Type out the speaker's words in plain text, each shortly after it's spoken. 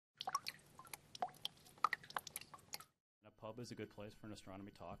pub is a good place for an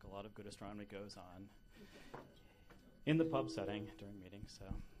astronomy talk. A lot of good astronomy goes on in the pub setting during meetings, so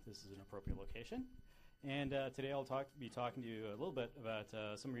this is an appropriate location. And today I'll be talking to you a little bit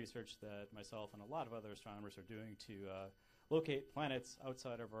about some research that myself and a lot of other astronomers are doing to locate planets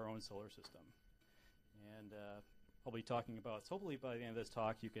outside of our own solar system. And I'll be talking about, so hopefully by the end of this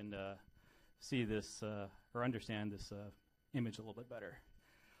talk you can see this or understand this image a little bit better.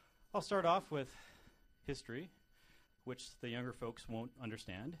 I'll start off with history, which the younger folks won't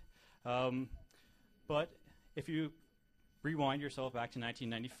understand. But if you rewind yourself back to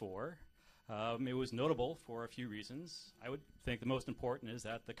 1994, it was notable for a few reasons. I would think the most important is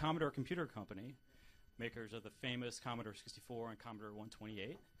that the Commodore Computer Company, makers of the famous Commodore 64 and Commodore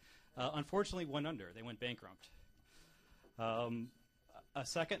 128, unfortunately went under. They went bankrupt. A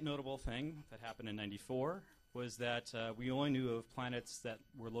second notable thing that happened in 94 was that we only knew of planets that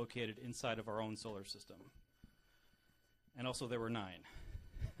were located inside of our own solar system. And also there were 9.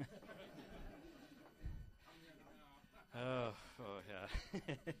 Oh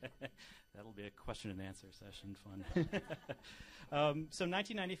yeah. That'll be a question and answer session. Fun. So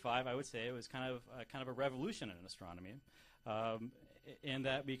 1995, I would say, it was kind of a revolution in astronomy, in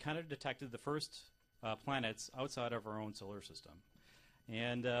that we kind of detected the first planets outside of our own solar system,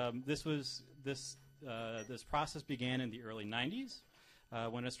 and this process began in the early 90s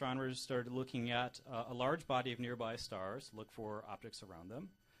when astronomers started looking at a large body of nearby stars to look for objects around them,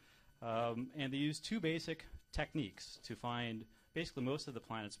 and they used two basic techniques to find basically most of the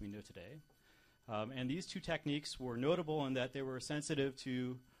planets we know today. And these two techniques were notable in that they were sensitive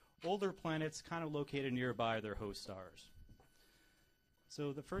to older planets kind of located nearby their host stars.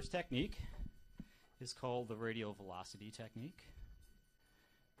 So the first technique is called the radial velocity technique.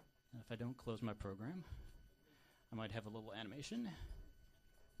 And if I don't close my program, I might have a little animation.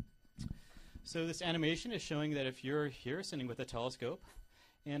 So this animation is showing that if you're here sitting with a telescope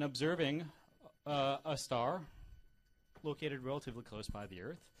and observing a star located relatively close by the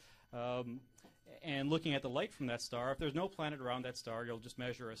Earth, and looking at the light from that star, if there's no planet around that star, you'll just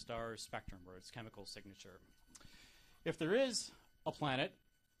measure a star's spectrum or its chemical signature. If there is a planet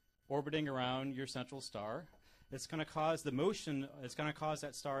orbiting around your central star, it's going to cause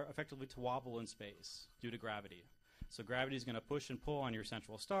that star effectively to wobble in space due to gravity. So gravity is going to push and pull on your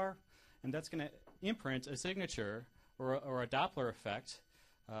central star, and that's going to imprint a signature or a Doppler effect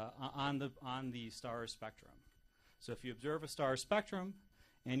on the star's spectrum. So if you observe a star's spectrum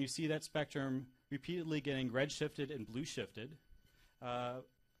and you see that spectrum repeatedly getting red shifted and blue shifted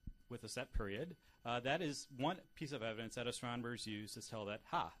with a set period, that is one piece of evidence that astronomers use to tell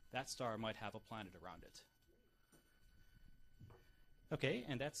that star might have a planet around it. Okay,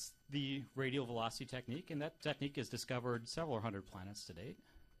 and that's the radial velocity technique, and that technique has discovered several hundred planets to date.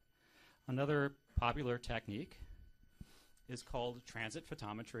 Another popular technique is called transit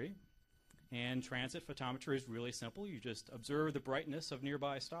photometry. And transit photometry is really simple. You just observe the brightness of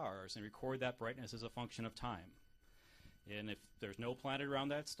nearby stars and record that brightness as a function of time. And if there's no planet around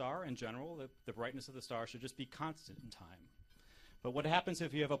that star, in general, the brightness of the star should just be constant in time. But what happens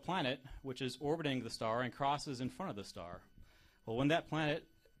if you have a planet which is orbiting the star and crosses in front of the star? Well, when that planet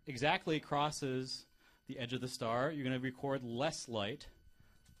exactly crosses the edge of the star, you're going to record less light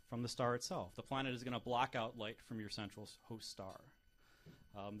from the star itself. The planet is going to block out light from your central host star.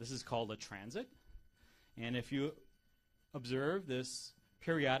 This is called a transit. And if you observe this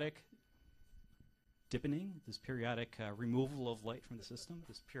periodic dippening, this periodic removal of light from the system,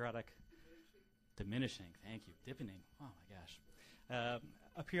 this periodic diminishing, thank you, dippening, oh my gosh,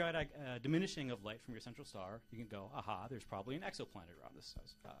 a periodic diminishing of light from your central star, you can go, aha, there's probably an exoplanet around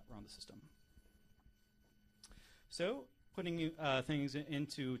the system. So putting things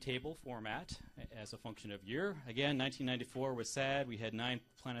into table format as a function of year. Again, 1994 was sad. We had 9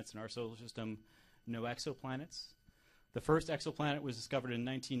 planets in our solar system, no exoplanets. The first exoplanet was discovered in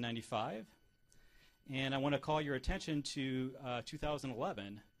 1995. And I want to call your attention to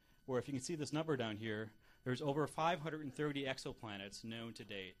 2011, where if you can see this number down here, there's over 530 exoplanets known to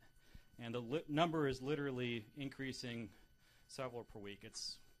date. And the number is literally increasing several per week.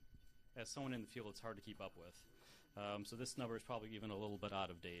 It's, as someone in the field, it's hard to keep up with. So this number is probably even a little bit out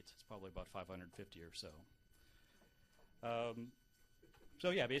of date. It's probably about 550 or so. So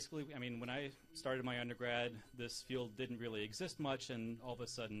yeah, basically, I mean, when I started my undergrad, this field didn't really exist much, and all of a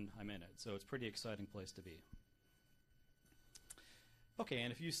sudden I'm in it. So it's a pretty exciting place to be. Okay,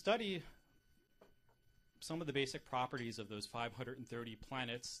 and if you study some of the basic properties of those 530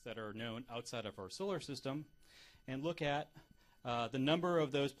 planets that are known outside of our solar system, and look at the number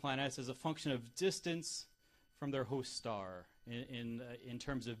of those planets as a function of distance from their host star in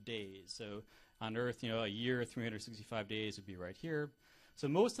terms of days. So On Earth, a year, 365 days would be right here. So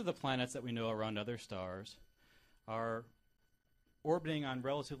most of the planets that we know around other stars are orbiting on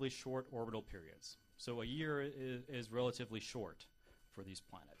relatively short orbital periods. So a year is relatively short for these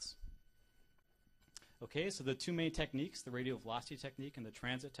planets. Okay, so the two main techniques, the radial velocity technique and the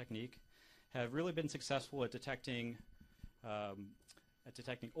transit technique, have really been successful at detecting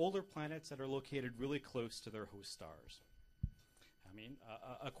older planets that are located really close to their host stars. I mean,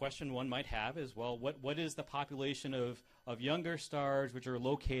 a question one might have is, well, what is the population of younger stars which are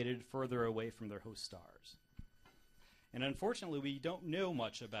located further away from their host stars? And unfortunately, we don't know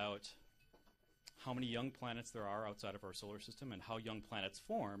much about how many young planets there are outside of our solar system and how young planets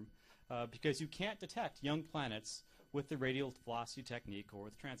form, because you can't detect young planets with the radial velocity technique or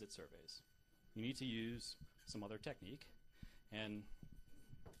with transit surveys. You need to use some other technique, and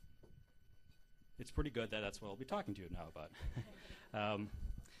it's pretty good that that's what I'll be talking to you now about.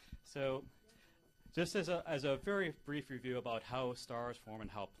 So just as a very brief review about how stars form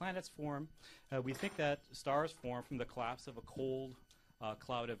and how planets form, we think that stars form from the collapse of a cold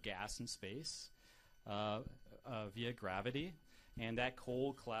cloud of gas in space via gravity. And that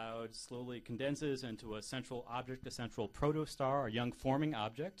cold cloud slowly condenses into a central object, a central protostar, a young forming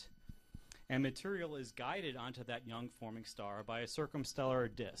object. And material is guided onto that young forming star by a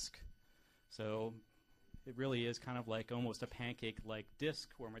circumstellar disk. So it really is kind of like almost a pancake-like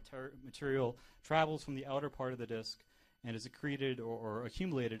disk where material travels from the outer part of the disk and is accreted or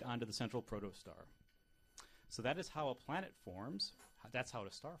accumulated onto the central protostar. So that is how a planet forms. That's how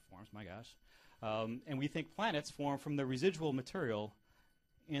a star forms, my gosh. And we think planets form from the residual material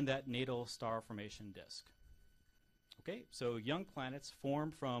in that natal star formation disk. Okay, so young planets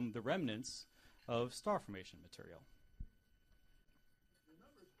form from the remnants of star formation material.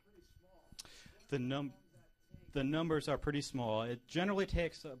 The numbers are pretty small. It generally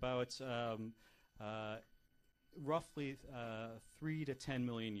takes about roughly 3 to 10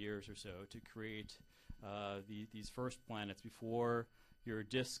 million years or so to create these first planets before your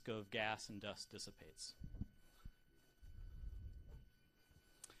disk of gas and dust dissipates.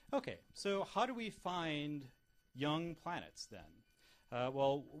 Okay, so how do we find young planets then?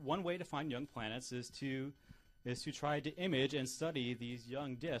 Well, one way to find young planets is to try to image and study these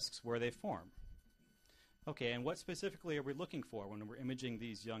young disks where they form. Okay, and what specifically are we looking for when we're imaging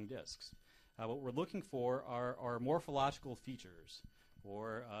these young disks? What we're looking for are morphological features,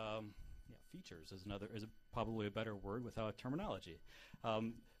 or features is probably a better word without terminology.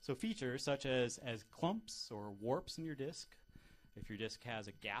 So features such as clumps or warps in your disk, if your disk has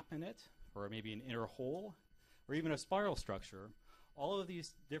a gap in it, or maybe an inner hole, or even a spiral structure. All of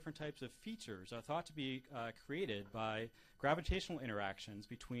these different types of features are thought to be created by gravitational interactions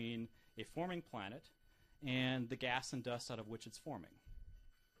between a forming planet and the gas and dust out of which it's forming.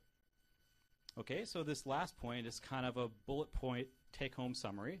 Okay, so this last point is kind of a bullet point take-home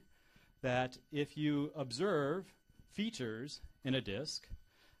summary that if you observe features in a disk,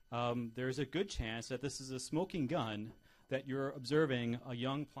 there's a good chance that this is a smoking gun that you're observing a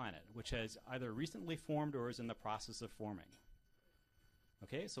young planet, which has either recently formed or is in the process of forming.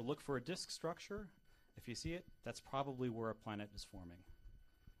 Okay, so look for a disk structure. If you see it, that's probably where a planet is forming,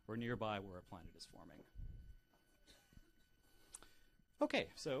 or nearby where a planet is forming. Okay,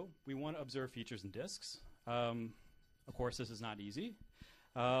 so we want to observe features in disks. Of course, this is not easy.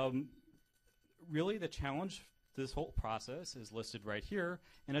 Really, the challenge to this whole process is listed right here,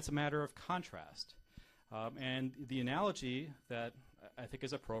 and it's a matter of contrast. And the analogy that I think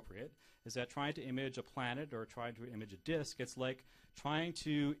is appropriate is that trying to image a planet or trying to image a disk, it's like trying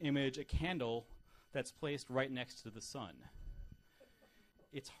to image a candle that's placed right next to the sun.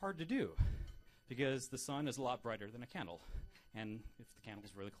 It's hard to do because the sun is a lot brighter than a candle. And if the candle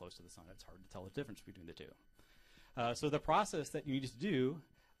is really close to the sun, it's hard to tell the difference between the two. So the process that you need to do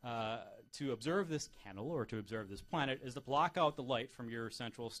to observe this candle or to observe this planet is to block out the light from your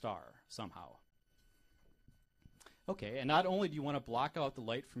central star somehow. Okay, and not only do you want to block out the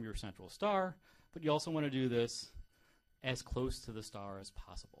light from your central star, but you also want to do this as close to the star as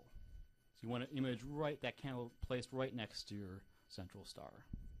possible. So you want to image that candle placed right next to your central star.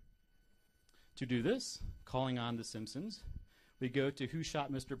 To do this, calling on The Simpsons, we go to Who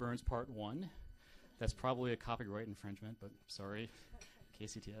Shot Mr. Burns Part 1. That's probably a copyright infringement, but sorry,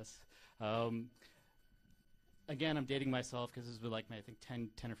 KCTS. Again, I'm dating myself because this was like, I think, 10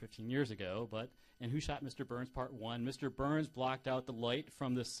 or 15 years ago, but in Who Shot Mr. Burns Part 1, Mr. Burns blocked out the light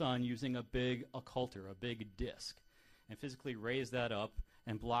from the sun using a big occulter, a big disk, and physically raised that up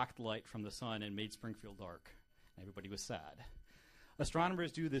and blocked light from the sun and made Springfield dark. Everybody was sad.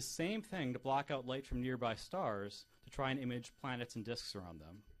 Astronomers do the same thing to block out light from nearby stars to try and image planets and disks around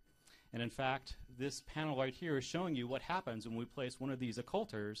them. And in fact, this panel right here is showing you what happens when we place one of these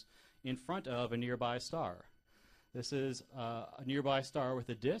occulters in front of a nearby star. This is a nearby star with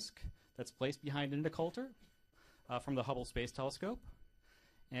a disk that's placed behind an occulter from the Hubble Space Telescope.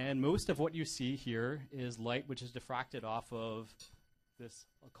 And most of what you see here is light which is diffracted off of this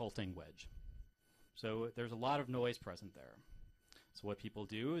occulting wedge. So there's a lot of noise present there. So what people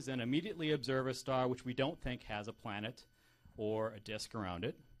do is then immediately observe a star which we don't think has a planet or a disk around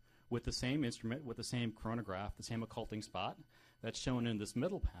it with the same instrument, with the same chronograph, the same occulting spot that's shown in this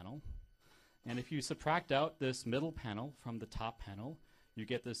middle panel. And if you subtract out this middle panel from the top panel, you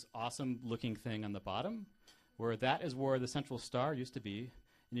get this awesome looking thing on the bottom, where that is where the central star used to be,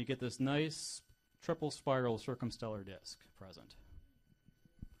 and you get this nice triple spiral circumstellar disk present.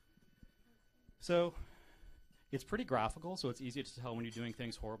 So it's pretty graphical, so it's easy to tell when you're doing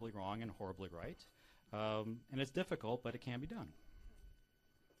things horribly wrong and horribly right. And it's difficult, but it can be done.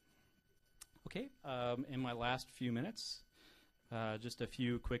 Okay, in my last few minutes, just a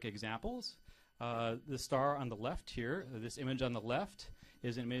few quick examples. The star on the left here, this image on the left,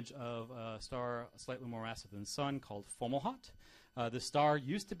 is an image of a star slightly more massive than the Sun called Fomalhaut. The star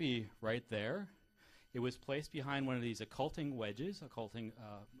used to be right there. It was placed behind one of these occulting wedges, occulting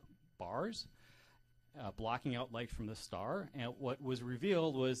bars, blocking out light from the star. And what was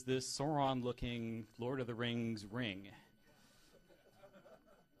revealed was this Sauron-looking Lord of the Rings ring,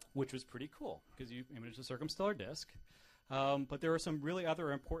 which was pretty cool because you imaged a circumstellar disk. But there are some really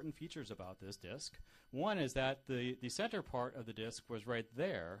other important features about this disk. One is that the center part of the disk was right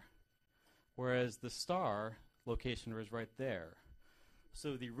there, whereas the star location was right there.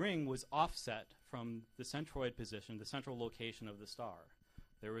 So the ring was offset from the centroid position, the central location of the star.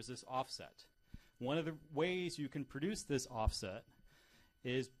 There was this offset. One of the ways you can produce this offset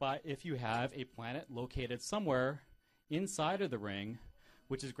is if you have a planet located somewhere inside of the ring,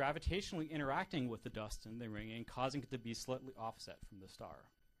 which is gravitationally interacting with the dust in the ring and causing it to be slightly offset from the star.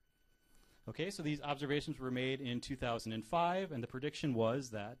 Okay, so these observations were made in 2005, and the prediction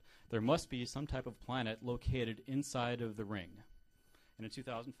was that there must be some type of planet located inside of the ring. And in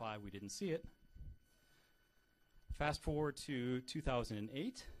 2005, we didn't see it. Fast forward to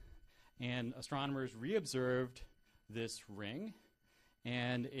 2008, and astronomers reobserved this ring,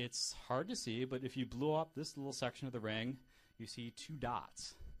 and it's hard to see, but if you blow up this little section of the ring, you see two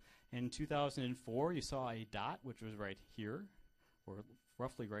dots. In 2004, you saw a dot, which was right here, or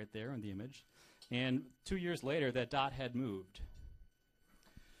roughly right there in the image. And 2 years later, that dot had moved.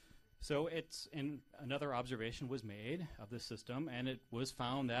 So another observation was made of the system, and it was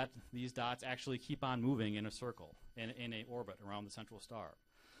found that these dots actually keep on moving in a circle, in an orbit around the central star.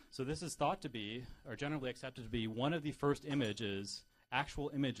 So this is thought to be, or generally accepted to be, one of the first images,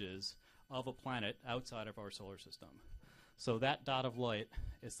 actual images, of a planet outside of our solar system. So that dot of light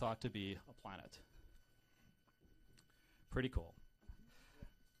is thought to be a planet. Pretty cool.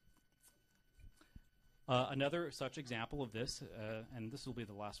 Another such example of this, and this will be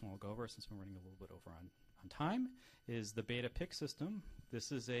the last one we'll go over since we're running a little bit over on time, is the Beta Pic system.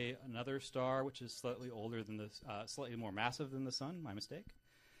 This is another star which is slightly older than slightly more massive than the Sun, my mistake.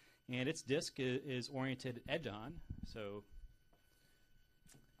 And its disk is oriented edge-on, so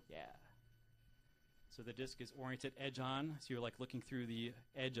yeah. So the disk is oriented edge-on, so you're like looking through the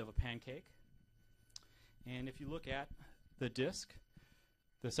edge of a pancake. And if you look at the disk,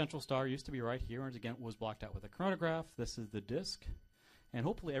 the central star used to be right here, and again, it was blocked out with a chronograph. This is the disk. And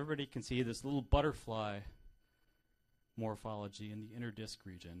hopefully everybody can see this little butterfly morphology in the inner disk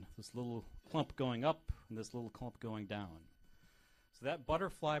region. This little clump going up and this little clump going down. So that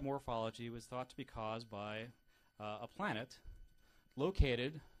butterfly morphology was thought to be caused by a planet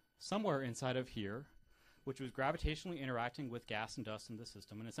located somewhere inside of here, which was gravitationally interacting with gas and dust in the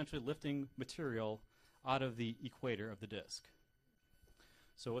system and essentially lifting material out of the equator of the disk.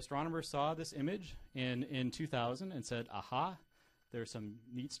 So astronomers saw this image in 2000 and said, aha, there's some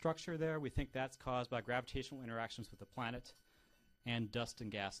neat structure there. We think that's caused by gravitational interactions with the planet and dust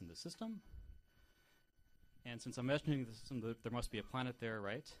and gas in the system. And since I'm measuring the system, there must be a planet there,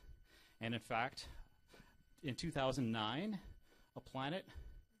 right? And in fact, in 2009, a planet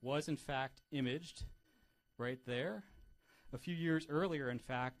was in fact imaged right there. A few years earlier, in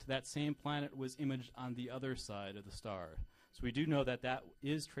fact, that same planet was imaged on the other side of the star. So we do know that that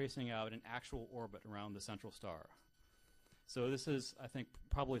is tracing out an actual orbit around the central star. So this is, I think,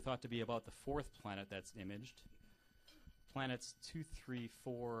 probably thought to be about the fourth planet that's imaged. Planets 2, 3,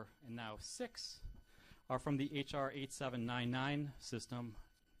 4, and now 6 are from the HR 8799 system,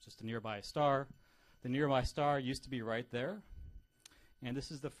 just a nearby star. The nearby star used to be right there. And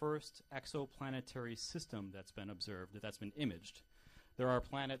this is the first exoplanetary system that's been observed, that's been imaged. There are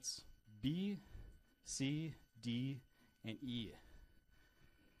planets B, C, D, and E.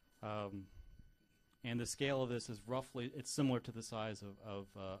 And the scale of this is roughly, it's similar to the size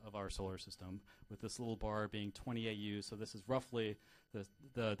of our solar system, with this little bar being 20 AU. So this is roughly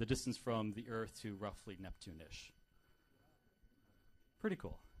the distance from the Earth to roughly Neptune-ish. Pretty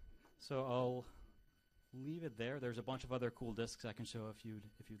cool. So I'll leave it there. There's a bunch of other cool disks I can show if you'd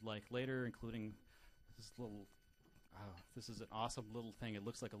like later, including this little. This is an awesome little thing. It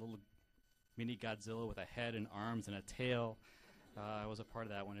looks like a little mini Godzilla with a head and arms and a tail. I was a part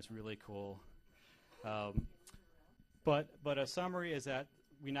of that one. It's really cool. But a summary is that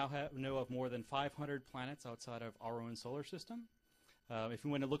we now know of more than 500 planets outside of our own solar system. If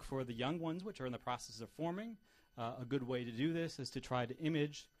we want to look for the young ones, which are in the process of forming, a good way to do this is to try to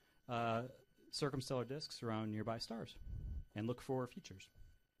image circumstellar disks around nearby stars and look for features.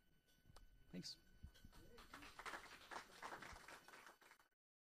 Thanks.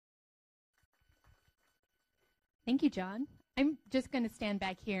 Thank you, John. I'm just going to stand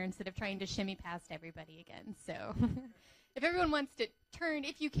back here instead of trying to shimmy past everybody again. So if everyone wants to turn,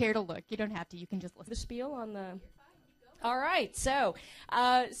 if you care to look, you don't have to. You can just listen. The spiel on the... All right, so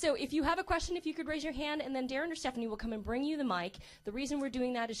if you have a question, if you could raise your hand, and then Darren or Stephanie will come and bring you the mic. The reason we're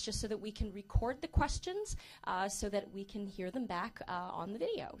doing that is just so that we can record the questions so that we can hear them back on the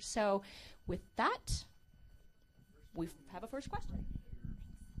video. So with that, we have a first question.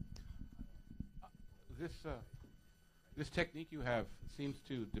 This technique you have seems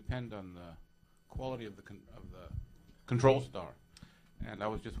to depend on the quality of the control star. And I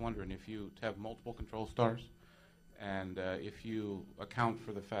was just wondering if you have multiple control stars, and if you account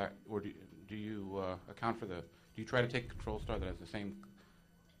for the fact, or do you try to take a control star that has the same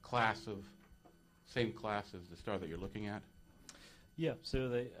class as the star that you're looking at? Yeah. So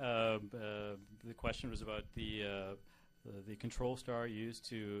the question was about the control star used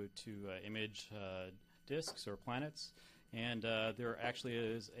to image disks or planets, and there actually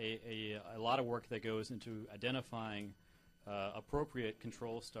is a lot of work that goes into identifying appropriate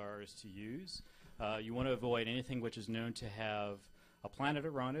control stars to use. You want to avoid anything which is known to have a planet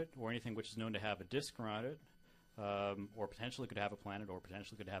around it, or anything which is known to have a disk around it, or potentially could have a planet, or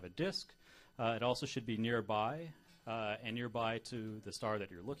potentially could have a disk. It also should be nearby, and nearby to the star that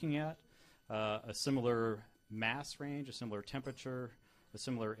you're looking at. A similar mass range, a similar temperature, a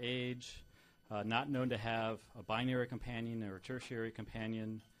similar age. Not known to have a binary companion or a tertiary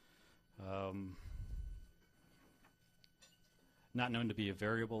companion. Not known to be a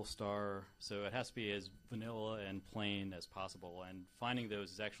variable star, so it has to be as vanilla and plain as possible. And finding those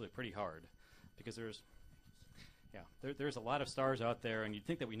is actually pretty hard, because there's a lot of stars out there, and you'd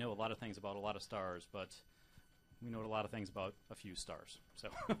think that we know a lot of things about a lot of stars, but we know a lot of things about a few stars. So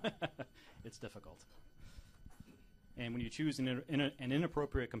it's difficult. And when you choose an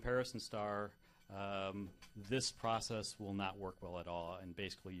inappropriate comparison star, this process will not work well at all, and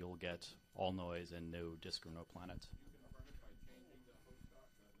basically you'll get all noise and no disk or no planet.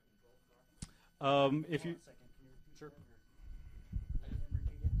 If you sure.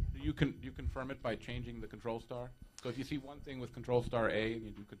 You confirm it by changing the control star. So if you see one thing with control star A and you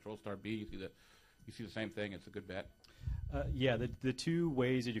do control star B, you see the same thing. It's a good bet. Yeah, the two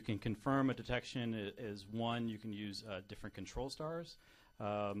ways that you can confirm a detection is one, you can use different control stars,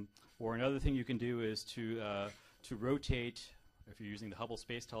 or another thing you can do is to rotate. If you're using the Hubble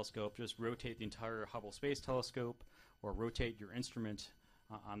Space Telescope, just rotate the entire Hubble Space Telescope, or rotate your instrument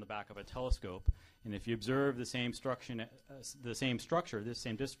on the back of a telescope, and if you observe the same structure, this same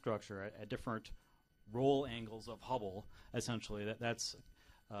disk structure at different roll angles of Hubble, essentially, that's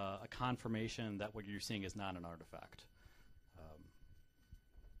a confirmation that what you're seeing is not an artifact.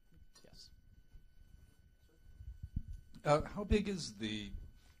 Yes. How big is the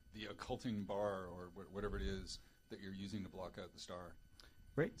occulting bar, or whatever it is, that you're using to block out the star?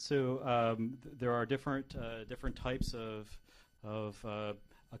 Right. So there are different types of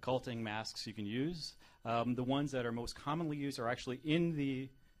occulting masks you can use. The ones that are most commonly used are actually in the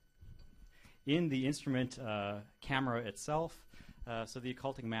instrument camera itself. So the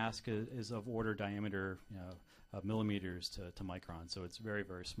occulting mask is of order diameter, millimeters to microns. So it's very,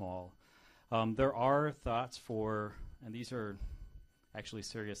 very small. There are thoughts for, and these are actually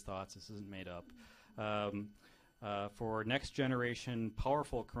serious thoughts. This isn't made up. For next generation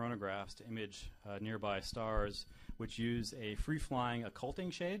powerful coronagraphs to image nearby stars, which use a free-flying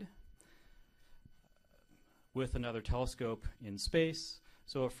occulting shade with another telescope in space.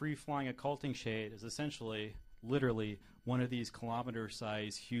 So a free-flying occulting shade is essentially, literally, one of these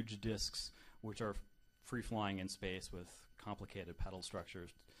kilometer-sized huge disks which are free-flying in space with complicated petal structures.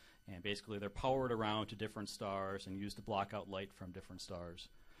 And basically they're powered around to different stars and used to block out light from different stars.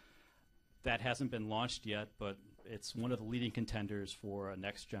 That hasn't been launched yet, but it's one of the leading contenders for a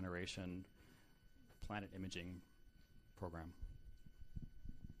next generation planet imaging program.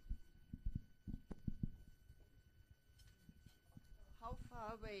 How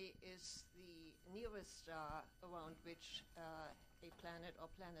far away is the nearest star around which a planet or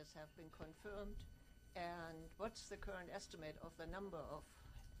planets have been confirmed? And what's the current estimate of the number of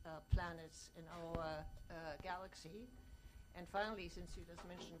planets in our galaxy? And finally, since you just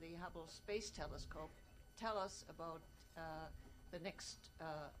mentioned the Hubble Space Telescope, tell us about the next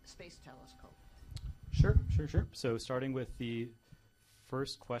space telescope. Sure. So starting with the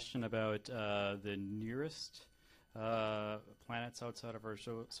first question about the nearest planets outside of our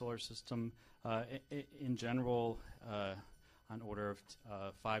solar system, in general, on order of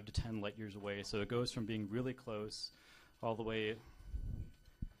 5 to 10 light years away. So it goes from being really close all the way,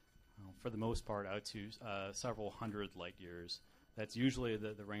 for the most part, out to several hundred light years. That's usually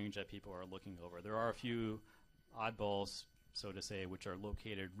the range that people are looking over. There are a few oddballs, so to say, which are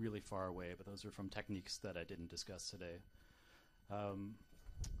located really far away, but those are from techniques that I didn't discuss today. I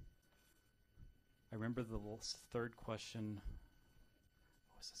remember the third question.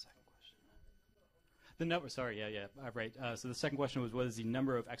 What was the second question? The number, sorry, yeah, right. So the second question was, what is the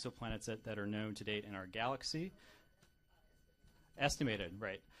number of exoplanets that are known to date in our galaxy? Estimated,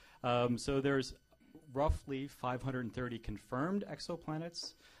 right. So there's roughly 530 confirmed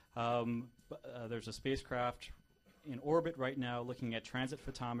exoplanets. There's a spacecraft in orbit right now looking at transit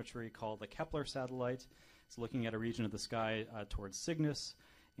photometry called the Kepler satellite. It's looking at a region of the sky towards Cygnus,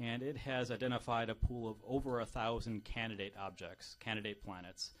 and it has identified a pool of over 1,000 candidate objects, candidate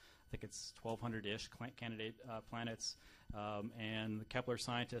planets. I think it's 1,200-ish candidate planets, and the Kepler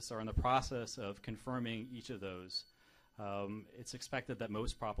scientists are in the process of confirming each of those. It's expected that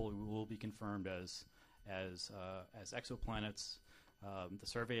most probably will be confirmed as exoplanets. The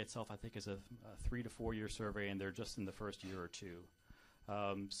survey itself, I think, is a 3 to 4 year survey, and they're just in the first year or two.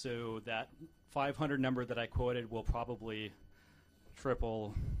 So that 500 number that I quoted will probably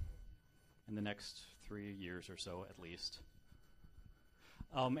triple in the next 3 years or so, at least.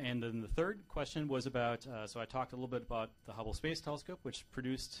 And then the third question was about, so I talked a little bit about the Hubble Space Telescope, which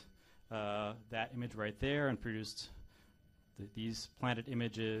produced that image right there and produced these planet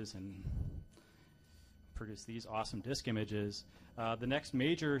images and produced these awesome disk images. The next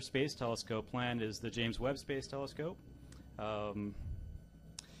major space telescope planned is the James Webb Space Telescope.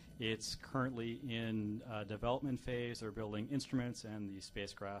 It's currently in development phase. They're building instruments and the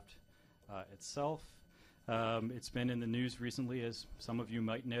spacecraft itself. It's been in the news recently, as some of you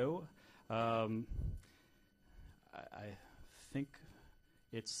might know. I think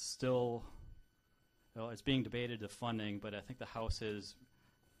it's still, well, it's being debated, the funding, but I think the House has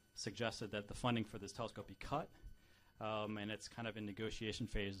suggested that the funding for this telescope be cut. And it's kind of in negotiation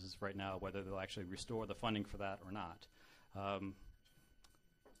phases right now, whether they'll actually restore the funding for that or not.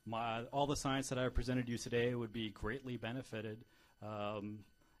 All the science that I presented to you today would be greatly benefited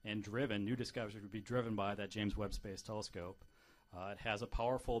and driven, new discoveries would be driven by that James Webb Space Telescope. It has a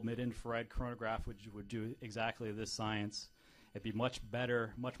powerful mid-infrared chronograph which would do exactly this science. It'd be much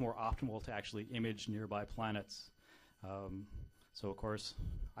better, much more optimal to actually image nearby planets. So, of course,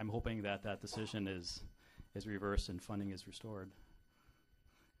 I'm hoping that that decision is reversed and funding is restored.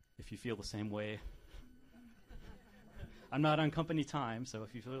 If you feel the same way. I'm not on company time, so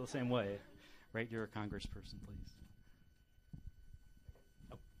if you feel the same way, write your congressperson, please.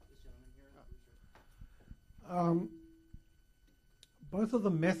 Oh. This gentleman here. Both of the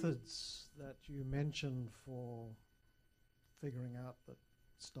methods that you mentioned for figuring out that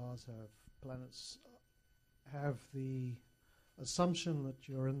stars have planets have the assumption that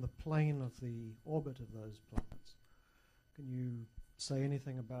you're in the plane of the orbit of those planets. Can you say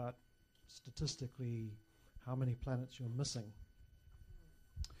anything about statistically how many planets you're missing?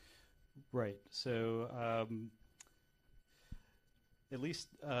 Right. So at least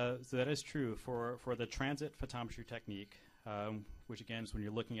so that is true for the transit photometry technique, which again is when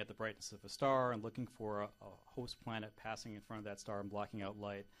you're looking at the brightness of a star and looking for a host planet passing in front of that star and blocking out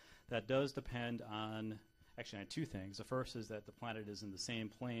light. That does depend on actually on two things. The first is that the planet is in the same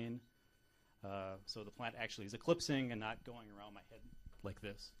plane, so the planet actually is eclipsing and not going around my head like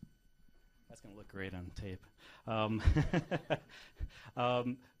this. That's going to look great on tape.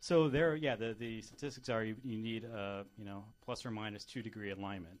 So there, yeah, the statistics are you need plus or minus 2 degree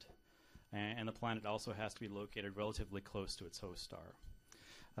alignment, and the planet also has to be located relatively close to its host star.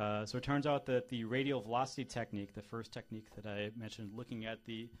 So it turns out that the radial velocity technique, the first technique that I mentioned, looking at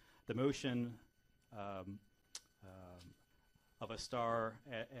the motion of a star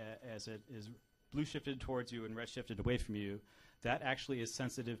as it is blue shifted towards you and red shifted away from you, that actually is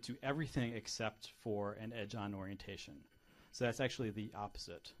sensitive to everything except for an edge-on orientation. So that's actually the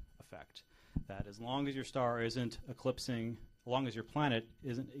opposite effect. That as long as your star isn't eclipsing, as long as your planet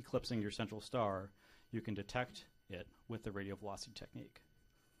isn't eclipsing your central star, you can detect it with the radial velocity technique.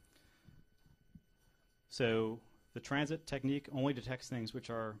 So the transit technique only detects things which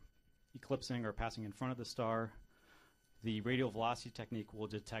are eclipsing or passing in front of the star. The radial velocity technique will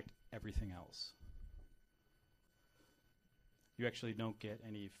detect everything else. You actually don't get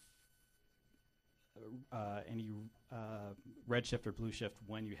any redshift or blue shift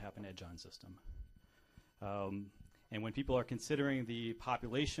when you have an edge-on system. And when people are considering the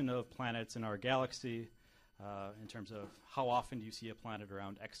population of planets in our galaxy, in terms of how often do you see a planet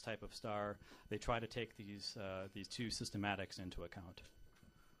around X type of star, they try to take these two systematics into account.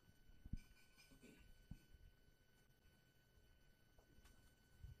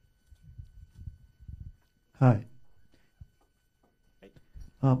 Hi. Hey.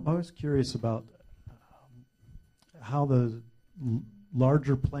 I was curious about how the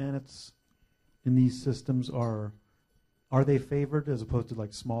larger planets in these systems are they favored as opposed to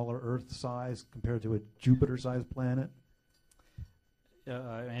like smaller Earth size compared to a Jupiter-sized planet?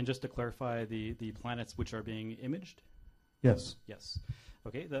 And just to clarify, the planets which are being imaged? Yes. Yes.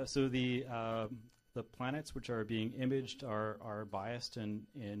 Okay. So the planets which are being imaged are biased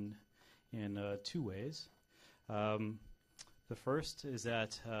in two ways. The first is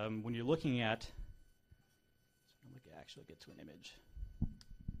that when you're looking at, let me actually get to an image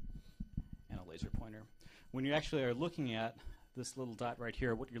and a laser pointer. When you actually are looking at this little dot right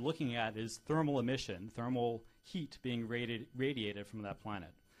here, what you're looking at is thermal emission, thermal heat being radiated from that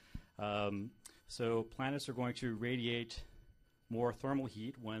planet. So planets are going to radiate more thermal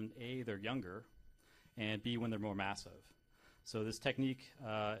heat when A, they're younger, and B, when they're more massive. So this technique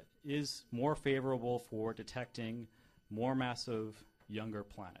is more favorable for detecting more massive, younger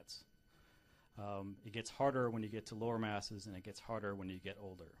planets. It gets harder when you get to lower masses, and it gets harder when you get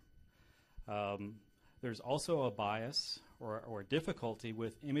older. There's also a bias or difficulty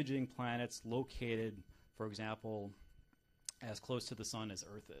with imaging planets located, for example, as close to the sun as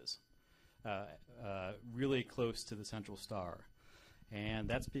Earth is, really close to the central star. And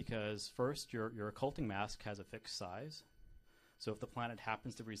that's because, first, your occulting mask has a fixed size. So if the planet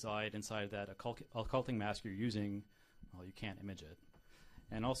happens to reside inside that occulting mask you're using, well, you can't image it.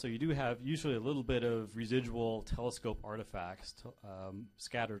 And also, you do have usually a little bit of residual telescope artifacts,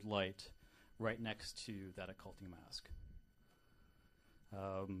 scattered light, right next to that occulting mask.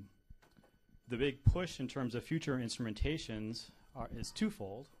 The big push in terms of future instrumentations is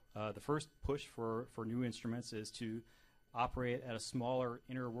twofold. The first push for new instruments is to operate at a smaller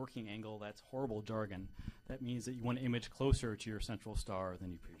inner working angle. That's horrible jargon. That means that you want to image closer to your central star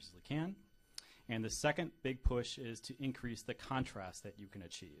than you previously can. And the second big push is to increase the contrast that you can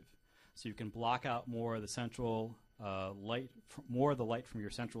achieve. So you can block out more of the central light, more of the light from your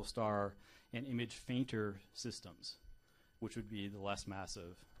central star, and image fainter systems, which would be the less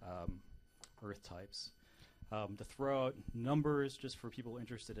massive Earth types. To throw out numbers, just for people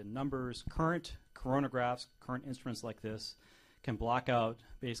interested in numbers, current coronagraphs, current instruments like this, can block out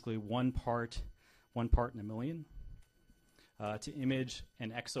basically one part in a million. To image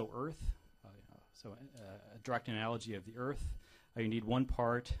an exo-Earth, so a direct analogy of the Earth, you need one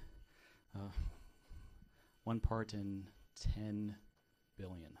part in 10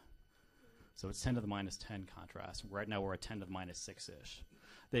 billion. So it's 10 to the minus 10 contrast. Right now we're at 10 to the minus 6-ish.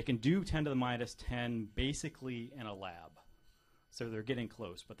 They can do 10 to the minus 10 basically in a lab. So they're getting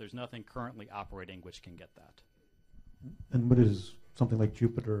close, but there's nothing currently operating which can get that. And what is something like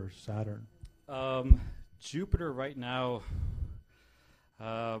Jupiter or Saturn? Jupiter right now,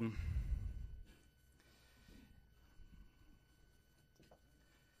 I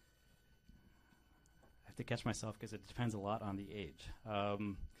have to catch myself because it depends a lot on the age.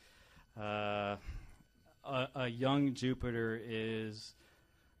 A young Jupiter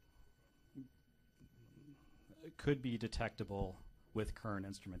could be detectable with current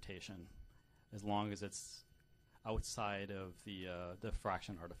instrumentation, as long as it's outside of the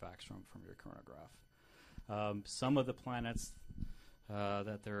diffraction artifacts from your coronagraph. Some of the planets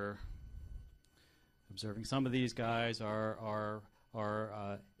that they're observing, some of these guys are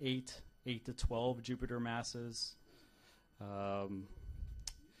 8 to 12 Jupiter masses.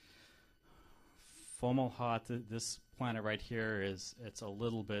 Fomalhaut, this planet right here, it's a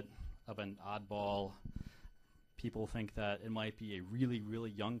little bit of an oddball. People think that it might be a really, really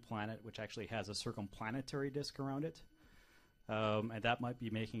young planet, which actually has a circumplanetary disk around it. And that might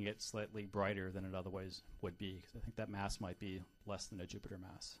be making it slightly brighter than it otherwise would be, because I think that mass might be less than a Jupiter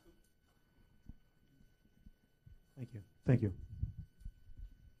mass. Thank you. Thank you.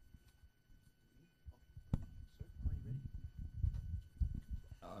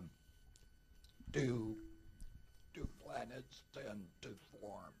 do planets tend to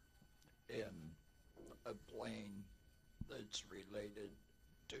form in a plane that's related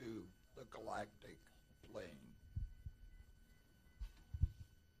to the galactic plane?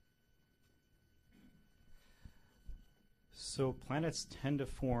 So planets tend to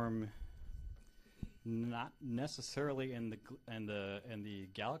form not necessarily in the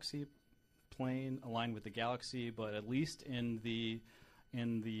galaxy plane aligned with the galaxy, but at least in the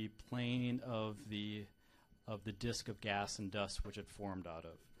plane of the disk of gas and dust which it formed out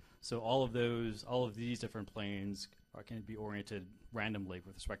of. So all of these different planes can be oriented randomly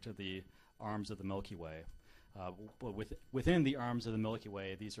with respect to the arms of the Milky Way. But within the arms of the Milky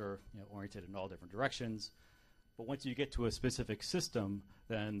Way, these are oriented in all different directions. But once you get to a specific system,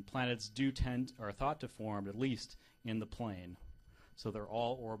 then planets are thought to form at least in the plane. So they're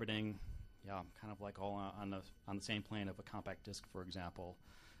all orbiting, kind of like all on the same plane of a compact disk, for example.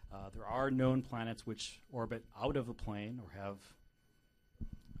 There are known planets which orbit out of the plane or have.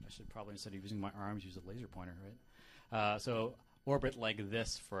 I should probably, instead of using my arms, use a laser pointer, right? So orbit like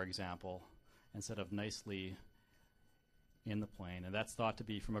this, for example, instead of nicely in the plane, and that's thought to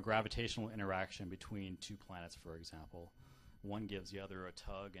be from a gravitational interaction between two planets, for example. One gives the other a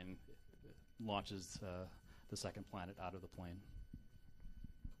tug and launches the second planet out of the plane.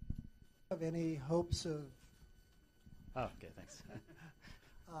 Have any hopes of okay, thanks.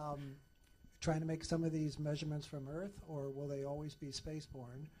 Trying to make some of these measurements from Earth, or will they always be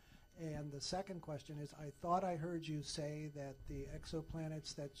spaceborne? And the second question is, I thought I heard you say that the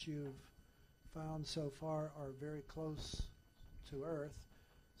exoplanets that you've found so far are very close to Earth.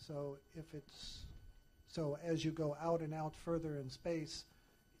 So as you go out and out further in space,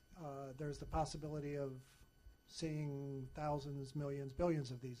 there's the possibility of seeing thousands, millions, billions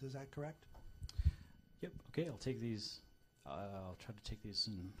of these. Is that correct? Yep. Okay, I'll take these. I'll try to take these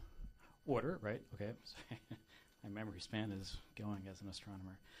in order, right? Okay. My memory span is going as an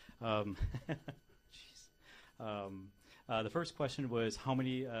astronomer. The first question was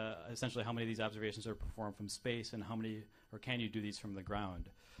essentially how many of these observations are performed from space, and how many, or can you do these from the ground?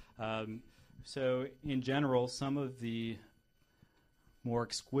 So in general, some of the more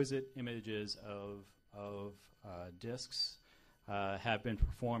exquisite images of disks have been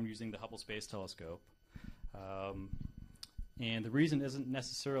performed using the Hubble Space Telescope. And the reason isn't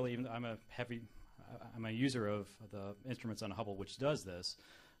necessarily, even though I'm a user of the instruments on Hubble which does this,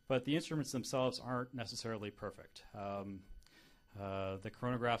 but the instruments themselves aren't necessarily perfect. The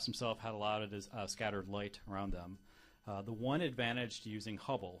coronagraphs themselves had a lot of scattered light around them. The one advantage to using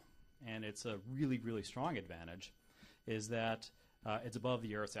Hubble, and it's a really, really strong advantage, is that it's above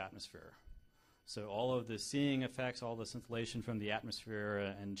the Earth's atmosphere. So all of the seeing effects, all the scintillation from the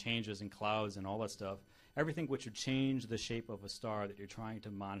atmosphere and changes in clouds and all that stuff, everything which would change the shape of a star that you're trying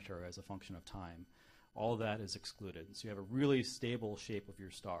to monitor as a function of time, all of that is excluded. So you have a really stable shape of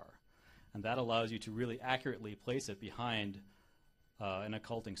your star. And that allows you to really accurately place it behind an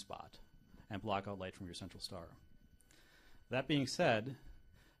occulting spot and block out light from your central star. That being said,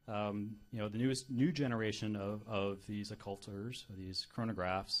 the new generation of these occulters, these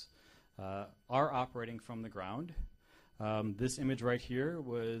chronographs, are operating from the ground. This image right here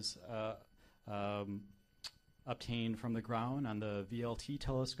was obtained from the ground on the VLT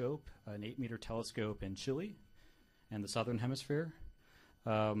telescope, an 8-meter telescope in Chile and the southern hemisphere.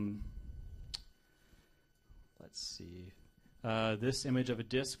 Let's see. This image of a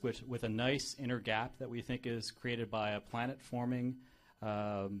disk with a nice inner gap that we think is created by a planet forming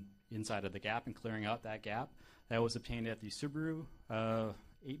inside of the gap and clearing out that gap. That was obtained at the Subaru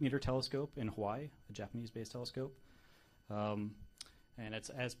 8-meter telescope in Hawaii, a Japanese-based telescope. And it's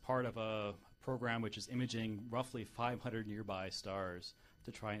as part of a program which is imaging roughly 500 nearby stars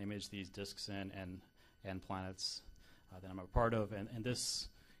to try and image these disks and planets that I'm a part of. And this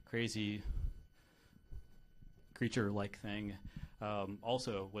crazy creature-like thing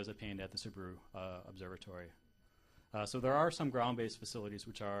also was obtained at the Subaru Observatory. So there are some ground-based facilities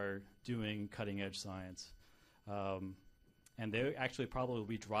which are doing cutting-edge science. And they actually probably will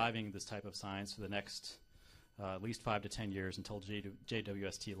be driving this type of science for the next at least 5 to 10 years until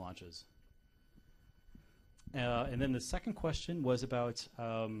JWST launches. And then the second question was about,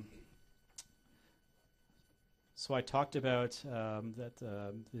 so I talked about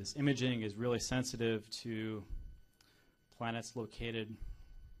that this imaging is really sensitive to planets located,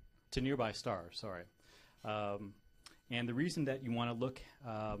 to nearby stars, sorry. And the reason that you want to look,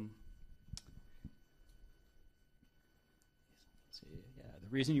 the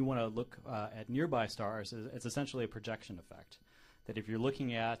reason you want to look at nearby stars is it's essentially a projection effect. That if you're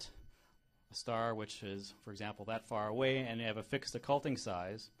looking at a star which is, for example, that far away and you have a fixed occulting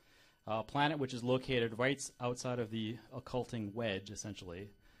size, A planet which is located right outside of the occulting wedge,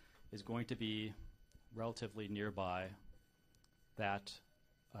 essentially, is going to be relatively nearby that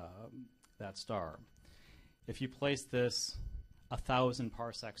star. If you place this 1,000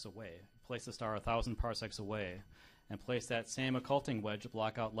 parsecs away, place the star 1,000 parsecs away, and place that same occulting wedge to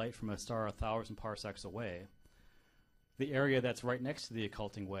block out light from a star 1,000 parsecs away, the area that's right next to the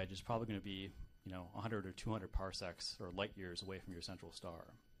occulting wedge is probably going to be 100 or 200 parsecs or light years away from your central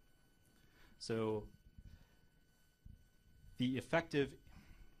star. So the effective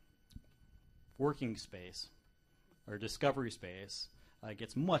working space or discovery space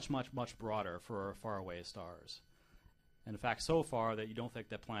gets much, much, much broader for faraway stars. And in fact, so far that you don't think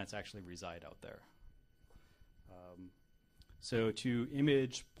that planets actually reside out there. So to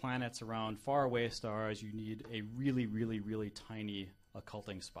image planets around faraway stars, you need a really, really, really tiny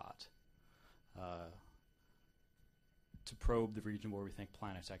occulting spot to probe the region where we think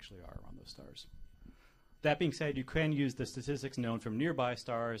planets actually are around those stars. That being said, you can use the statistics known from nearby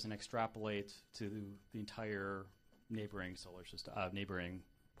stars and extrapolate to the entire neighboring solar system, neighboring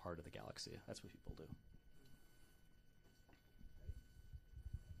part of the galaxy. That's what people do.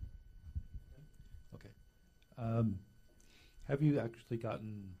 Okay. Have you actually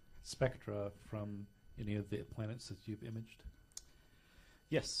gotten spectra from any of the planets that you've imaged?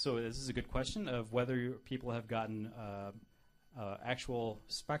 Yes, so this is a good question of whether people have gotten actual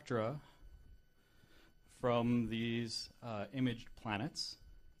spectra from these imaged planets.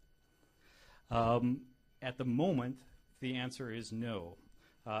 At the moment, the answer is no.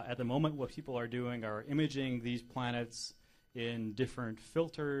 At the moment, what people are doing are imaging these planets in different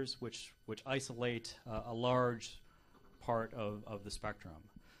filters which isolate a large part of the spectrum.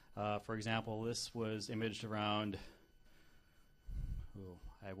 For example, this was imaged around,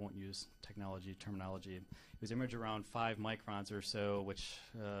 I won't use terminology. It was imaged around 5 microns or so, which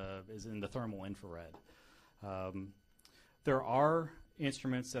is in the thermal infrared. There are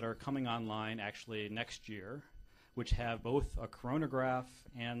instruments that are coming online actually next year, which have both a coronagraph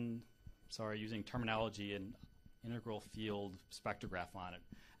and, using terminology, an integral field spectrograph on it.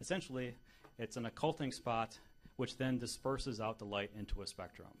 Essentially, it's an occulting spot which then disperses out the light into a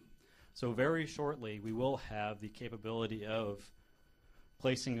spectrum. So very shortly, we will have the capability of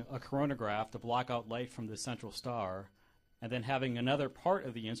placing a coronagraph to block out light from the central star, and then having another part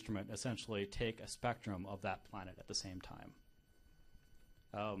of the instrument essentially take a spectrum of that planet at the same time.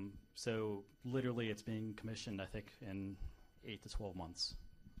 So literally it's being commissioned, I think, in 8 to 12 months.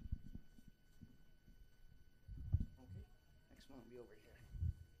 Okay, next one will be over here.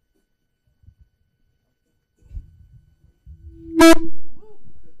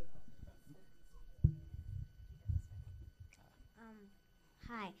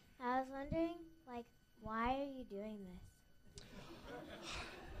 Hi, I was wondering, why are you doing this?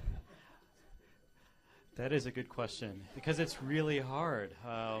 That is a good question, because it's really hard.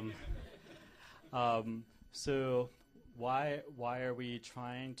 So why are we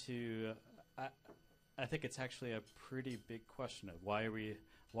trying to? I think it's actually a pretty big question of why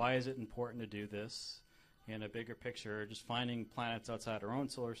is it important to do this in a bigger picture? Just finding planets outside our own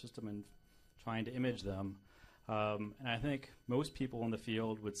solar system and trying to image them. And I think most people in the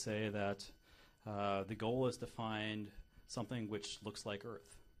field would say that the goal is to find something which looks like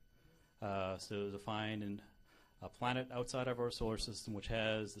Earth. So to find a planet outside of our solar system which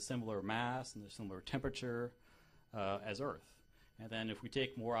has the similar mass and the similar temperature as Earth. And then if we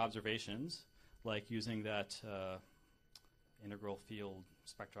take more observations, like using that integral field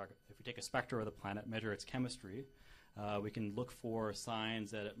spectrograph, if we take a spectra of the planet, measure its chemistry, we can look for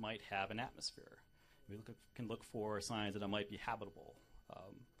signs that it might have an atmosphere. We can look for signs that it might be habitable.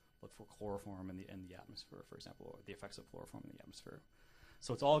 Look for chloroform in the atmosphere, for example, or the effects of chloroform in the atmosphere.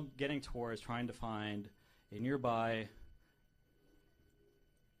 So it's all getting towards trying to find a nearby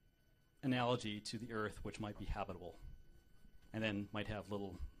analogy to the Earth which might be habitable, and then might have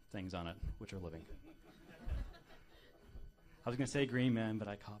little things on it which are living. I was going to say green men, but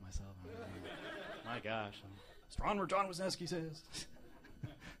I caught myself. My gosh. Astronomer John Wisniewski says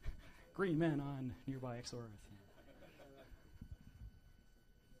green men on nearby exoearth.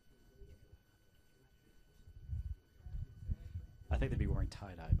 I think they'd be wearing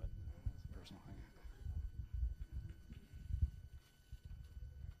tie-dye, but that's a personal thing.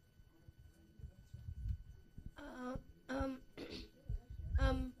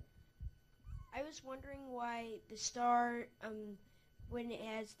 I was wondering why the star, when it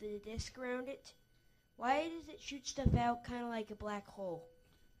has the disk around it, why does it shoot stuff out kind of like a black hole?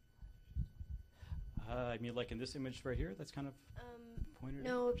 I mean, like in this image right here, that's kind of pointed.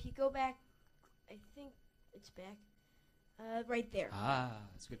 No, if you go back, I think it's back. Right there. Ah,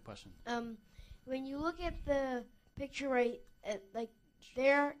 that's a good question. When you look at the picture right at, like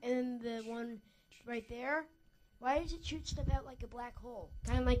there and the one right there, why does it shoot stuff out like a black hole?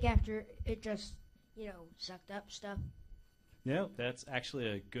 Kind of like after it just, sucked up stuff. Yeah, that's actually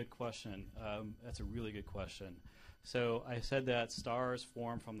a good question. That's a really good question. So I said that stars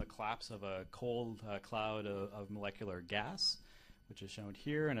form from the collapse of a cold cloud of molecular gas, which is shown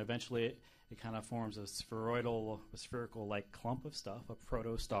here, and eventually it kind of forms a spherical-like clump of stuff, a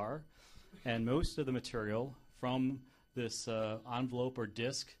protostar. And most of the material from this envelope or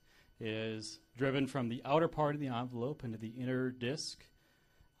disk is driven from the outer part of the envelope into the inner disk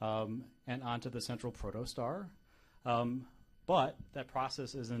and onto the central protostar. But that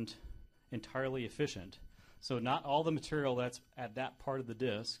process isn't entirely efficient. So not all the material that's at that part of the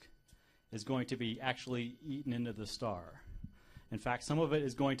disk is going to be actually eaten into the star. In fact, some of it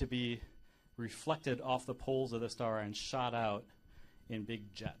is going to be reflected off the poles of the star and shot out in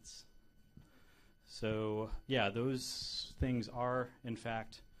big jets. So yeah, those things are in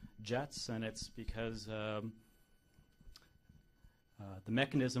fact jets, and it's because the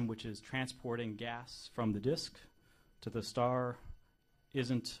mechanism which is transporting gas from the disk to the star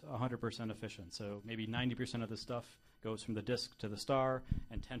isn't 100% efficient. So maybe 90% of the stuff goes from the disk to the star,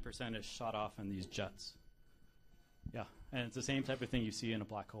 and 10% is shot off in these jets. Yeah, and it's the same type of thing you see in a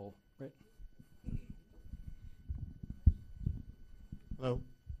black hole, right? Hello.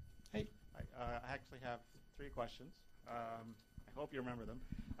 Hey. I actually have 3 questions. I hope you remember them.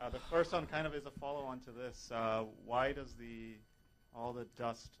 The first one kind of is a follow-on to this. Why does all the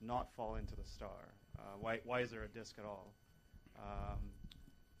dust not fall into the star? Why is there a disk at all?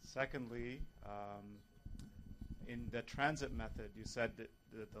 Secondly, in the transit method, you said that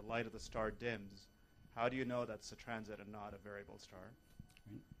the light of the star dims. How do you know that's a transit and not a variable star?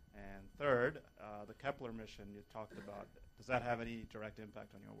 And third, the Kepler mission you talked about, does that have any direct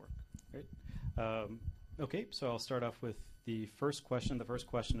impact on your work? Great. Okay, so I'll start off with the first question. The first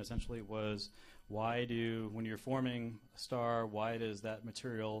question essentially was, when you're forming a star, why does that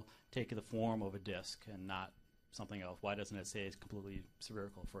material take the form of a disk and not something else? Why doesn't it say it's completely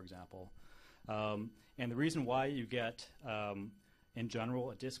spherical, for example? And the reason why you get, in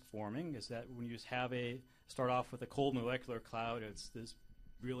general, a disk forming is that when you start off with a cold molecular cloud, it's this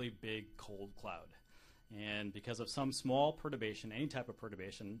really big cold cloud. And because of some small perturbation, any type of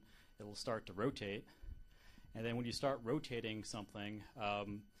perturbation, it'll start to rotate. And then when you start rotating something,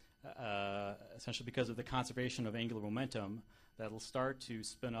 essentially because of the conservation of angular momentum, that'll start to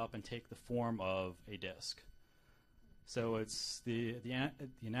spin up and take the form of a disk. So it's the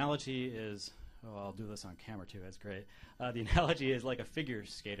analogy is, I'll do this on camera too, that's great. The analogy is like a figure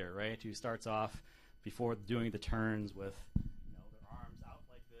skater, right, who starts off before doing the turns with their arms out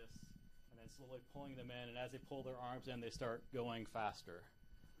like this, and then slowly pulling them in, and as they pull their arms in, they start going faster.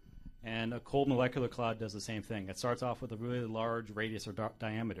 And a cold molecular cloud does the same thing. It starts off with a really large radius or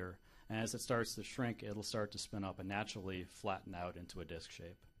diameter, and as it starts to shrink, it'll start to spin up and naturally flatten out into a disk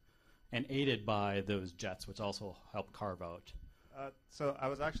shape, and aided by those jets, which also help carve out. So I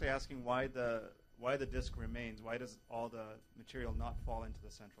was actually asking why the disk remains. Why does all the material not fall into the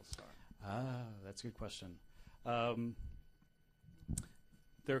central star? That's a good question.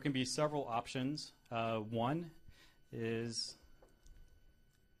 There can be several options. One is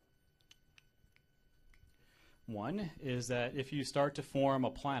that if you start to form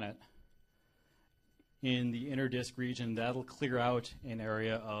a planet in the inner disk region, that'll clear out an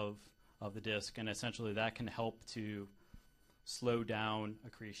area of the disk, and essentially that can help to slow down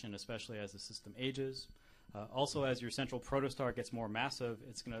accretion, especially as the system ages. Also, as your central protostar gets more massive,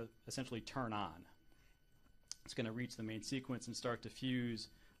 it's going to essentially turn on. It's going to reach the main sequence and start to fuse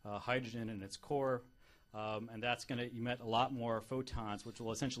hydrogen in its core, and that's going to emit a lot more photons, which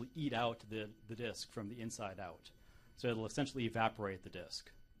will essentially eat out the disk from the inside out. So it'll essentially evaporate the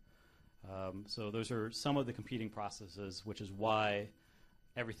disk. So those are some of the competing processes, which is why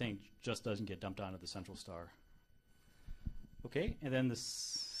everything just doesn't get dumped onto the central star. Okay, and then the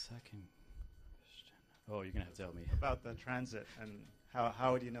second question. Oh, you're going to have to tell me. About the transit, and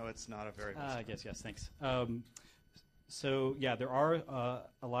how would you know it's not a variable star? Yes, thanks. So, yeah, there are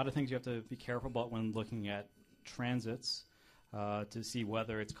a lot of things you have to be careful about when looking at transits to see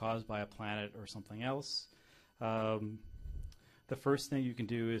whether it's caused by a planet or something else. The first thing you can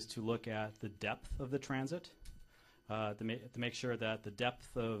do is to look at the depth of the transit to make sure that the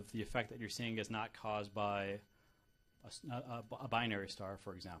depth of the effect that you're seeing is not caused by a binary star,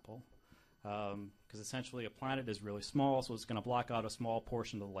 for example, because essentially a planet is really small, so it's going to block out a small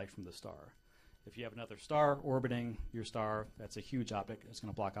portion of the light from the star. If you have another star orbiting your star, that's a huge object. It's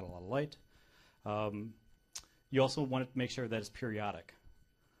going to block out a lot of light. you also want to make sure that it's periodic.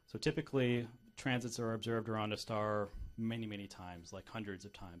 So typically, transits are observed around a star many, many times, like hundreds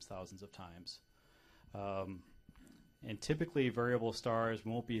of times, thousands of times. And typically, variable stars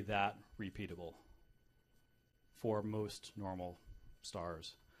won't be that repeatable for most normal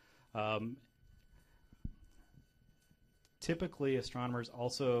stars. Typically, astronomers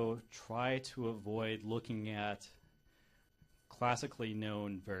also try to avoid looking at classically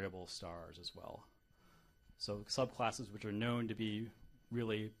known variable stars as well. So subclasses which are known to be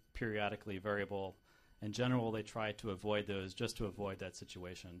really periodically variable, in general, they try to avoid those just to avoid that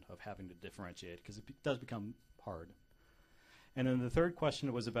situation of having to differentiate, because it does become hard. And then the third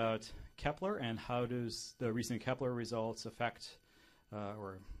question was about Kepler and how does the recent Kepler results affect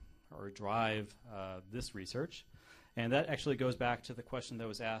or drive this research. And that actually goes back to the question that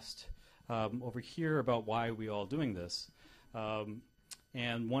was asked over here about why are we all doing this.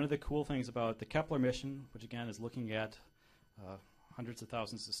 And one of the cool things about the Kepler mission, which again is looking at hundreds of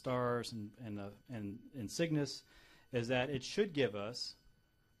thousands of stars and Cygnus, is that it should give us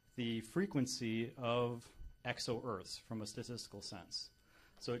the frequency of exo-Earths from a statistical sense.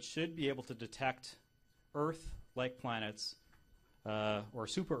 So it should be able to detect Earth-like planets or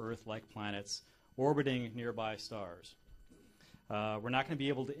super-Earth-like planets orbiting nearby stars. We're not going to be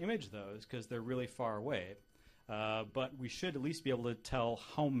able to image those because they're really far away, but we should at least be able to tell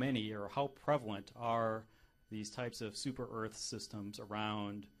how many or how prevalent are these types of super-Earth systems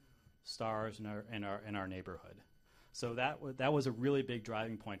around stars in our neighborhood. So that was a really big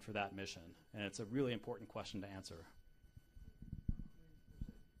driving point for that mission, and it's a really important question to answer.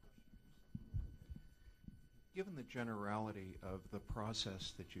 Given the generality of the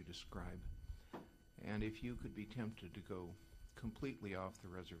process that you describe, and if you could be tempted to go completely off the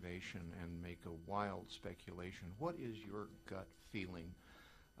reservation and make a wild speculation, what is your gut feeling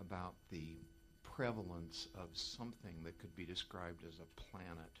about the prevalence of something that could be described as a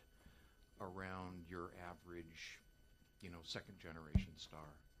planet around your average, second generation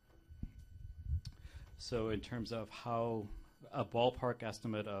star? So in terms of how a ballpark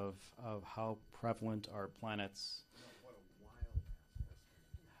estimate of how prevalent are planets? No, what a wild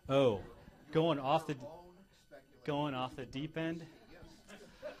estimate. Oh, going off the deep end? Yes.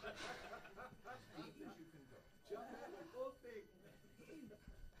 As deep as you can go.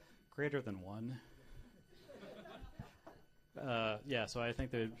 Greater than one. Yeah, so I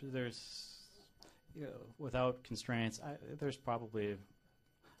think there's without constraints, there's probably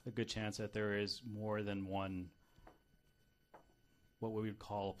a good chance that there is more than one, what we would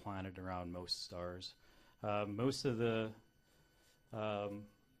call a planet around most stars. Most of the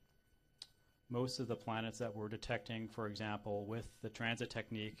planets that we're detecting, for example, with the transit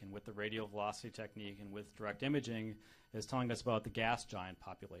technique and with the radial velocity technique and with direct imaging, is telling us about the gas giant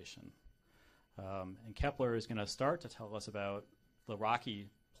population. And Kepler is going to start to tell us about the rocky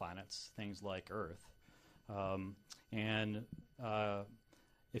planets, things like Earth.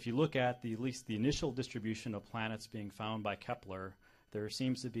 If you look at least the initial distribution of planets being found by Kepler, there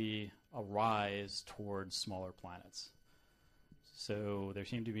seems to be a rise towards smaller planets. So there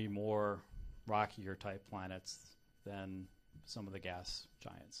seem to be more rockier type planets than some of the gas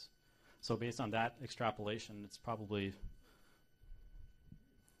giants. So based on that extrapolation, it's probably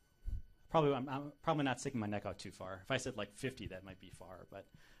I'm probably not sticking my neck out too far. If I said like 50, that might be far, but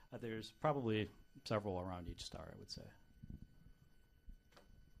there's probably several around each star, I would say.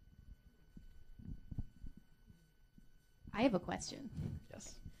 I have a question.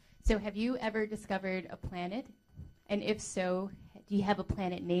 Yes. So have you ever discovered a planet? And if so, do you have a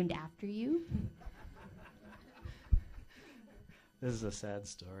planet named after you? This is a sad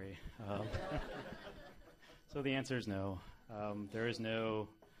story. So the answer is no. There is no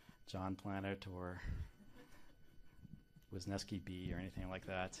John Planet or Wisniewski B or anything like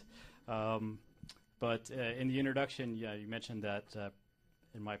that. But in the introduction, you mentioned that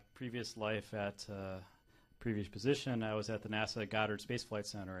in my previous life at previous position, I was at the NASA Goddard Space Flight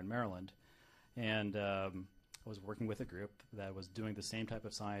Center in Maryland. And I was working with a group that was doing the same type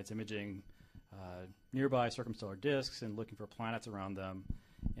of science, imaging nearby circumstellar disks and looking for planets around them.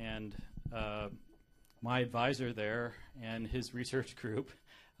 And my advisor there and his research group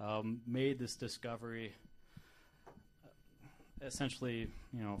made this discovery essentially,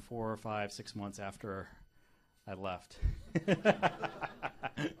 4 or 5, 6 months after I left.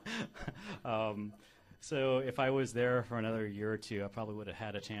 So if I was there for another year or two, I probably would have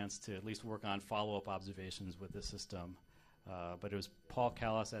had a chance to at least work on follow-up observations with the system. But it was Paul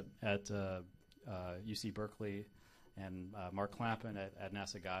Callis at UC Berkeley and Mark Clampin at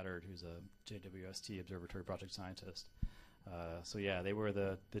NASA Goddard, who's a JWST Observatory project scientist, So yeah, they were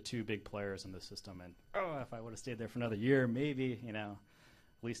the two big players in the system. And if I would have stayed there for another year, maybe, at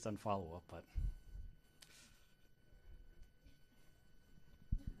least on follow-up. But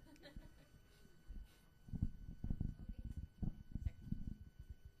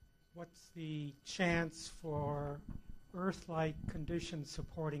what's the chance for Earth-like conditions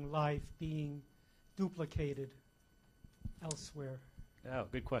supporting life being duplicated elsewhere? Oh,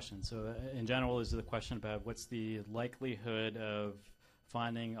 good question. So in general, is the question about what's the likelihood of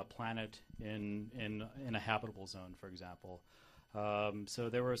finding a planet in a habitable zone, for example. So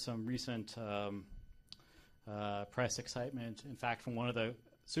there were some recent press excitement, in fact, from one of the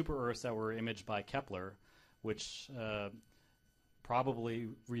super Earths that were imaged by Kepler, which probably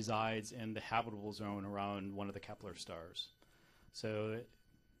resides in the habitable zone around one of the Kepler stars. So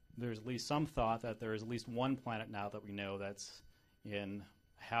there's at least some thought that there is at least one planet now that we know that's in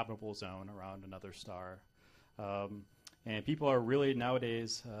a habitable zone around another star. And people are really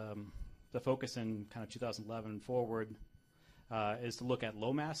nowadays, the focus in kind of 2011 forward is to look at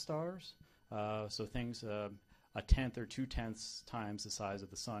low mass stars. So things a tenth or 2/10 times the size of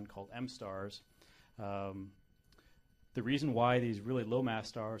the sun, called M stars. The reason why these really low mass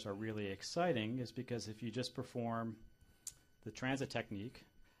stars are really exciting is because if you just perform the transit technique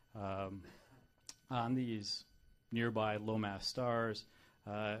on these nearby low mass stars,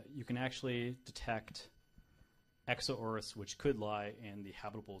 you can actually detect exo-Earths which could lie in the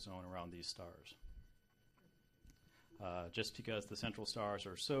habitable zone around these stars. Just because the central stars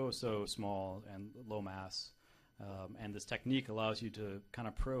are so small and low mass, and this technique allows you to kind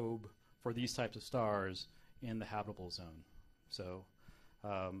of probe for these types of stars in the habitable zone. So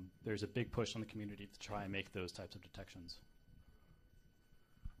there's a big push on the community to try and make those types of detections.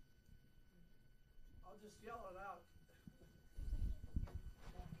 I'll just yell it out.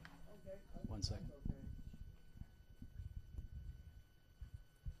 One second.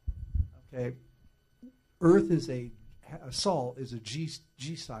 Okay. Earth is Sol is a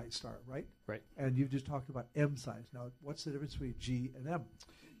G-side star, right? Right. And you've just talked about M size. Now, what's the difference between G and M?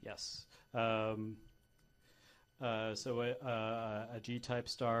 Yes. So a G-type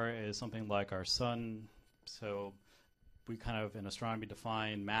star is something like our sun. So we kind of in astronomy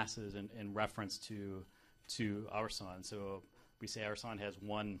define masses in reference to our sun. So we say our sun has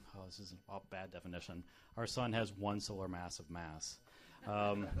one. Oh, this is a bad definition. Our sun has one solar mass of mass.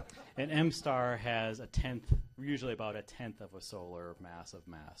 An M star has a tenth, usually about a tenth of a solar mass of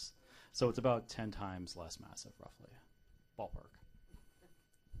mass. So it's about 10 times less massive, roughly, ballpark.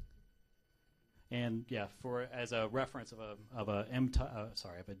 And yeah, as a reference of a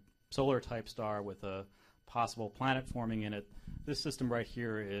solar type star with a possible planet forming in it, this system right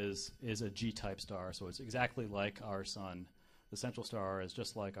here is a G type star. So it's exactly like our sun. The central star is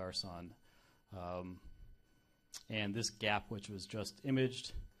just like our sun. And this gap, which was just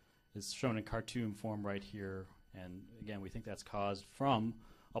imaged, is shown in cartoon form right here. And again, we think that's caused from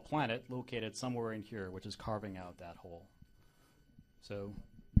a planet located somewhere in here, which is carving out that hole. So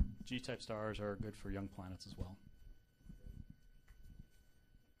G-type stars are good for young planets as well.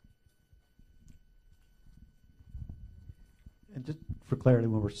 And just for clarity,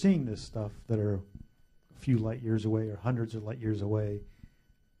 when we're seeing this stuff that are a few light years away or hundreds of light years away,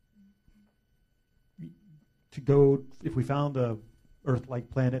 to go, if we found a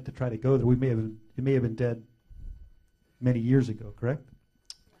Earth-like planet to try to go there, it may have been dead many years ago, correct?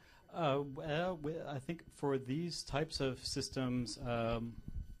 Well, I think for these types of systems,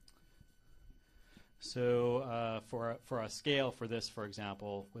 for a scale for this, for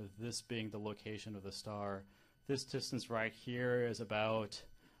example, with this being the location of the star, this distance right here is about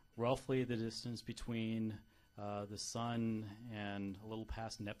roughly the distance between the sun and a little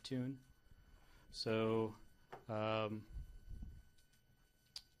past Neptune. So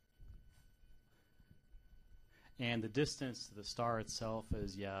and the distance to the star itself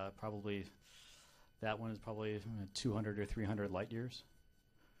is, probably, that one is probably 200 or 300 light years.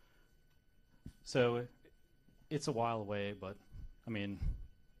 So it's a while away, but,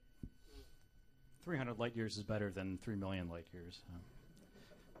 300 light years is better than 3 million light years.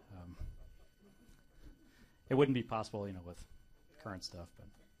 It wouldn't be possible, with current stuff, but.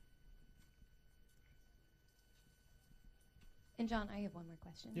 And John, I have one more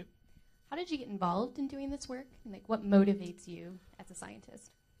question. Yep. How did you get involved in doing this work? And what motivates you as a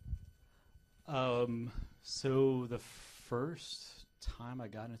scientist? So the first time I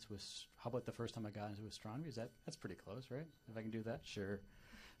got into how about the first time I got into astronomy? That's pretty close, right? If I can do that, sure.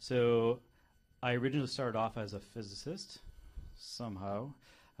 So I originally started off as a physicist somehow.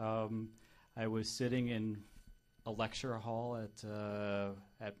 I was sitting in a lecture hall at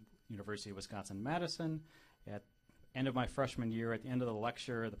University of Wisconsin-Madison at end of my freshman year, at the end of the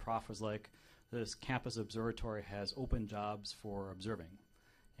lecture, the prof was like, this campus observatory has open jobs for observing,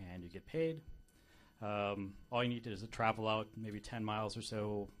 and you get paid. All you need to do is to travel out maybe 10 miles or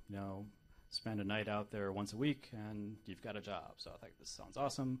so, spend a night out there once a week, and you've got a job. So I thought, this sounds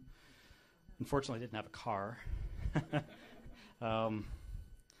awesome. Unfortunately, I didn't have a car.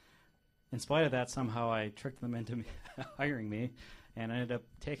 In spite of that, somehow I tricked them into hiring me, and I ended up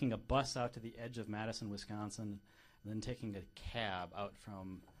taking a bus out to the edge of Madison, Wisconsin, and then taking a cab out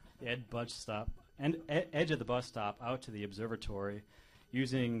from the edge of the bus stop out to the observatory,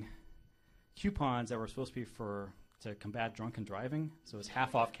 using coupons that were supposed to be to combat drunken driving. So it was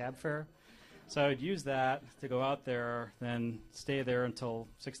half off cab fare. So I would use that to go out there, then stay there until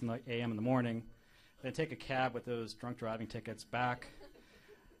 6 a.m. in the morning, then take a cab with those drunk driving tickets back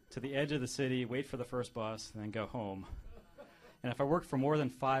to the edge of the city, wait for the first bus, and then go home. And if I worked for more than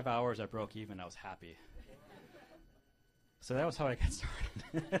 5 hours, I broke even. I was happy. So that was how I got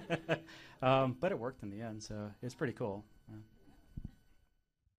started. But it worked in the end, so it's pretty cool.